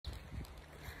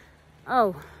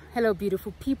Oh, hello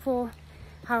beautiful people.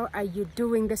 How are you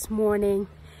doing this morning?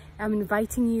 I'm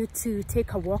inviting you to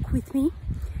take a walk with me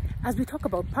as we talk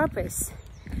about purpose.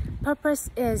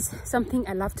 Purpose is something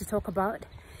I love to talk about.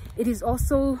 It is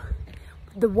also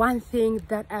the one thing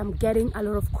that I'm getting a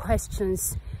lot of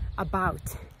questions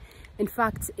about. In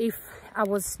fact, if I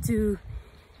was to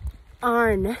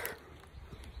earn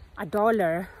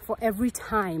 $1 for every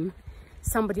time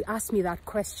somebody asked me that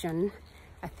question,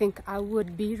 I think I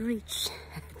would be rich.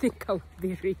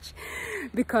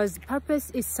 Because purpose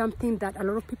is something that a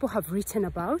lot of people have written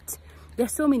about.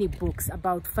 There's so many books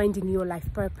about finding your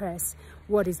life purpose.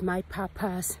 What is my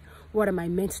purpose? What am I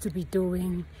meant to be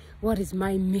doing? What is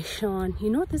my mission?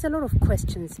 You know, there's a lot of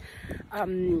questions.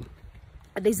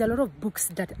 There's a lot of books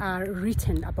that are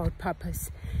written about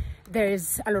purpose.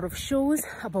 There's a lot of shows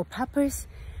about purpose.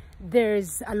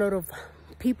 There's a lot of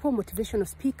people, motivational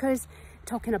speakers,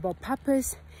 talking about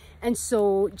purpose. And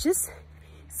so just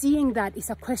seeing that is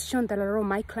a question that a lot of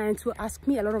my clients will ask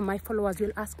me, a lot of my followers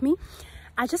will ask me.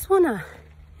 I just want to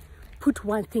put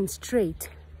one thing straight.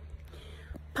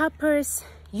 Purpose,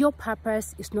 your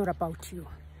purpose is not about you.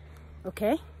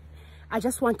 Okay? I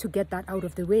just want to get that out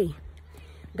of the way.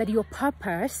 That your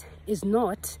purpose is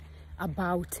not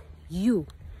about you.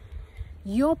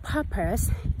 Your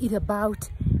purpose is about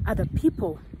other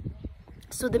people.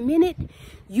 So the minute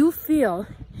you feel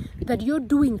that you're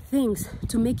doing things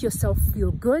to make yourself feel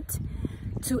good,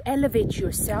 to elevate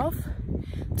yourself,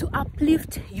 to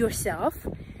uplift yourself,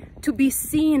 to be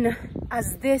seen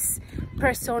as this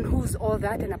person who's all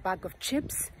that in a bag of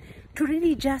chips, to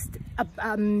really just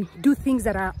do things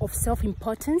that are of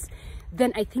self-importance,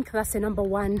 then I think that's the number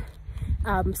one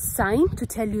sign to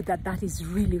tell you that that is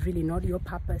really not your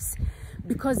purpose.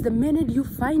 Because the minute you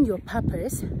find your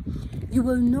purpose, you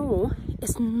will know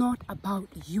it's not about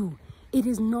you. It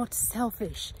is not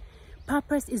selfish.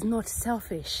 Purpose is not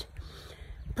selfish.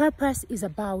 Purpose is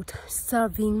about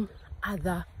serving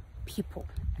other people.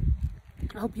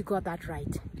 I hope you got that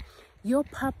right. Your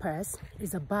purpose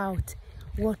is about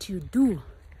what you do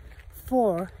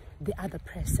for the other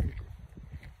person.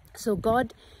 So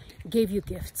God gave you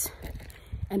gifts.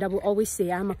 And I will always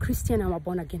say, I'm a Christian, I'm a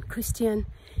born-again Christian.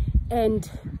 And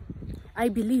I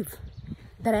believe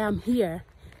that I am here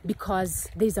because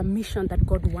there's a mission that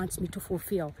God wants me to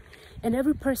fulfill. And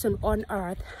every person on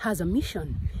earth has a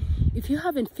mission. If you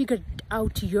haven't figured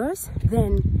out yours,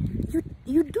 then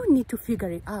you do need to figure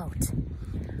it out.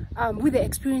 With the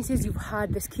experiences you've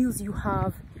had, the skills you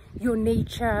have, your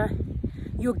nature,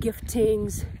 your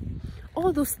giftings,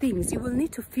 all those things, you will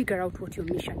need to figure out what your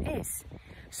mission is.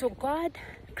 So God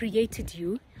created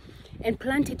you and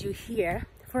planted you here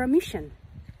for a mission.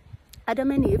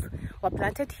 Adam and Eve were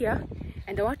planted here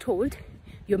and they were told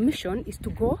your mission is to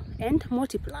go and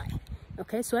multiply.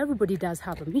 Okay, so everybody does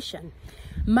have a mission.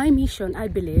 My mission, I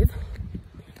believe,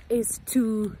 is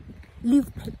to leave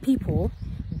people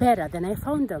better than I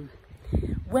found them.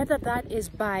 Whether that is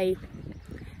by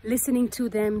listening to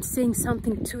them, saying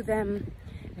something to them,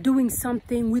 doing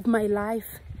something with my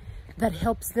life that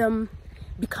helps them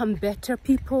become better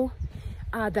people,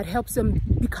 that helps them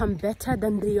become better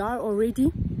than they are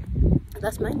already.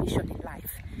 That's my mission in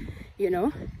life, you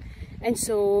know. And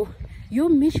so your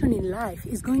mission in life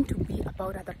is going to be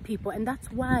about other people. And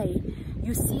that's why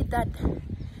you see that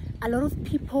a lot of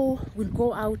people will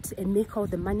go out and make all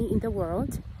the money in the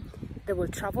world. They will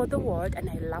travel the world, and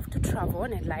I love to travel,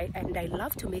 and I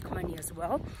love to make money as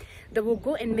well. They will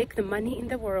go and make the money in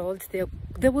the world.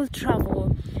 They will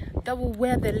travel. They will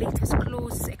wear the latest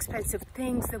clothes, expensive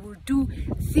things. They will do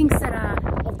things that are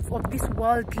of this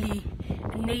worldly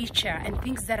nature and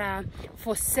things that are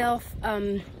for self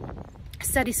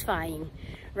satisfying,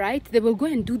 right? They will go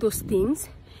and do those things,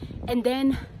 and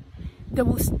then they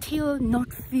will still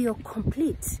not feel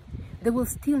complete. They will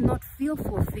still not feel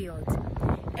fulfilled,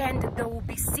 and they will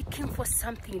be seeking for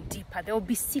something deeper. They will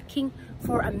be seeking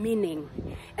for a meaning.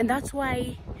 And that's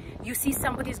why you see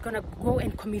somebody's gonna go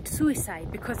and commit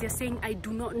suicide, because they're saying, I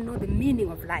do not know the meaning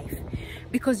of life.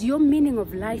 Because your meaning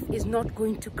of life is not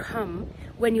going to come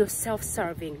when you're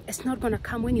self-serving. It's not gonna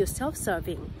come when you're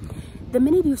self-serving. The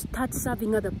minute you start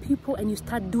serving other people and you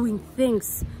start doing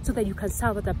things so that you can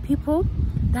serve other people,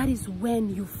 that is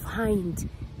when you find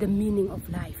the meaning of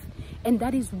life. And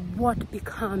that is what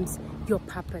becomes your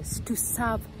purpose, to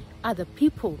serve other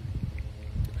people.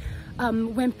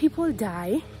 When people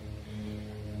die,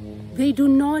 they do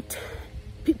not,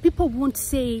 people won't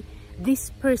say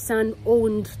this person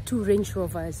owned 2 Range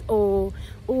Rovers, or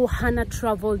oh, Hannah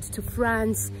traveled to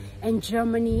France and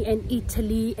Germany and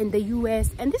Italy and the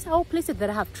US, and these are all places that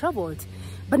I have traveled.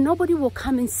 But nobody will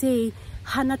come and say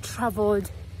Hannah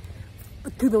traveled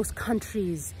to those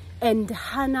countries, and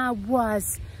Hannah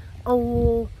was,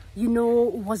 oh, you know,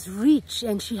 was rich,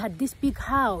 and she had this big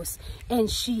house, and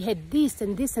she had this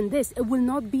and this and this. It will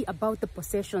not be about the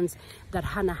possessions that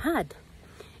Hannah had.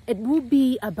 It will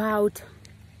be about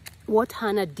what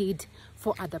Hannah did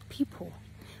for other people.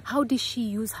 How did she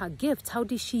use her gifts? How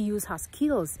did she use her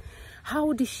skills?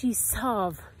 How did she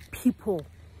serve people?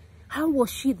 How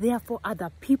was she there for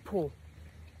other people?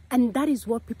 And that is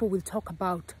what people will talk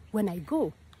about when I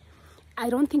go. I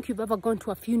don't think you've ever gone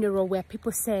to a funeral where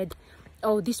people said,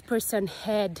 oh, this person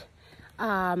had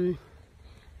a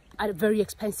very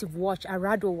expensive watch, a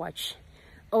Rado watch.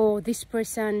 Oh, this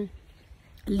person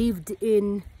lived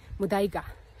in Mudaiga.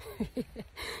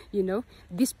 You know,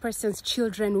 this person's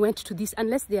children went to this,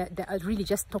 unless they are really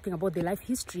just talking about their life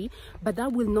history, but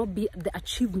that will not be the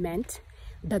achievement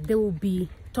that they will be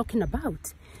talking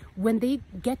about. When they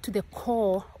get to the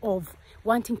core of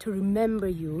wanting to remember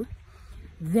you,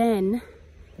 then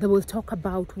they will talk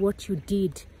about what you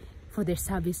did for the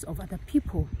service of other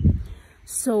people.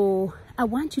 So I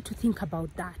want you to think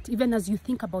about that. Even as you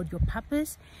think about your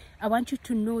purpose, I want you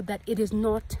to know that it is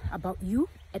not about you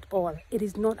at all. It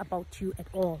is not about you at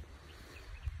all.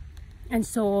 And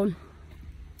so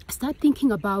start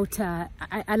thinking about,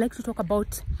 I like to talk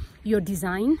about your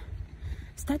design.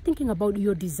 Start thinking about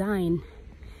your design.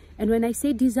 And when I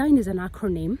say design is an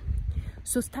acronym,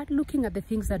 so start looking at the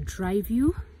things that drive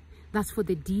you. That's for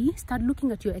the D. Start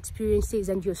looking at your experiences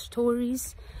and your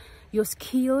stories, your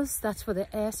skills. That's for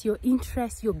the S. Your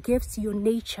interests, your gifts, your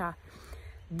nature.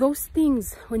 Those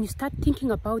things, when you start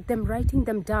thinking about them, writing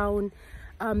them down,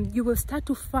 you will start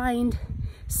to find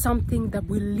something that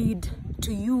will lead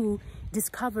to you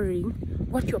discovering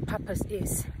what your purpose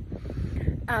is.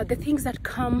 The things that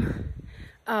come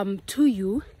to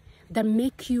you that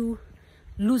make you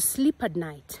lose sleep at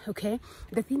night, okay?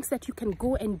 The things that you can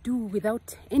go and do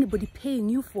without anybody paying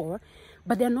you for,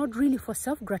 but they're not really for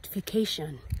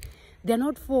self-gratification. They're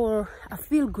not for a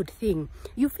feel-good thing.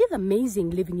 You feel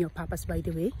amazing living your purpose, by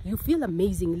the way. You feel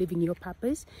amazing living your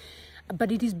purpose,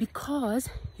 but it is because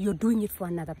you're doing it for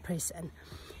another person.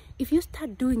 If you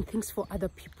start doing things for other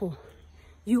people,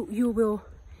 you will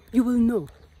know,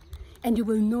 and you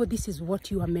will know this is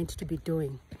what you are meant to be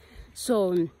doing.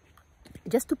 So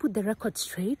just to put the record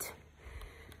straight,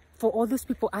 for all those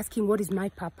people asking what is my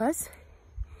purpose,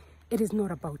 it is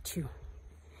not about you.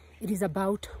 It is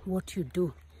about what you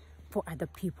do for other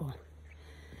people.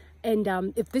 And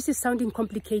if this is sounding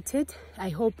complicated, I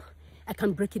hope I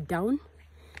can break it down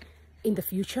in the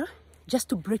future, just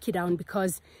to break it down,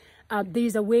 because there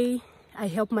is a way I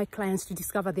help my clients to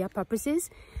discover their purposes,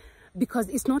 because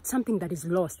it's not something that is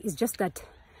lost. It's just that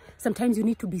sometimes you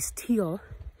need to be still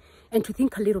and to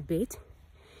think a little bit,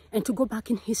 and to go back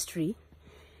in history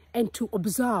and to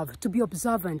observe, to be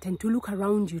observant, and to look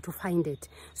around you to find it.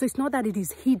 So it's not that it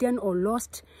is hidden or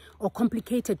lost or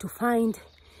complicated to find.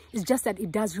 It's just that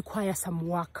it does require some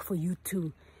work for you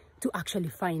to actually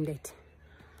find it.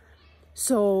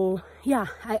 So yeah,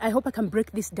 I hope I can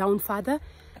break this down further.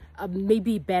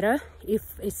 Maybe better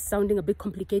if it's sounding a bit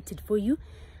complicated for you.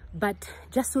 But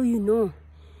just so you know,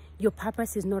 your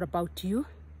purpose is not about you.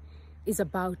 It's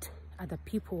about other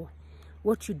people.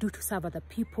 What you do to serve other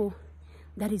people,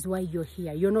 that is why you're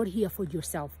here. You're not here for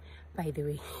yourself, by the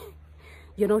way.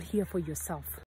 You're not here for yourself.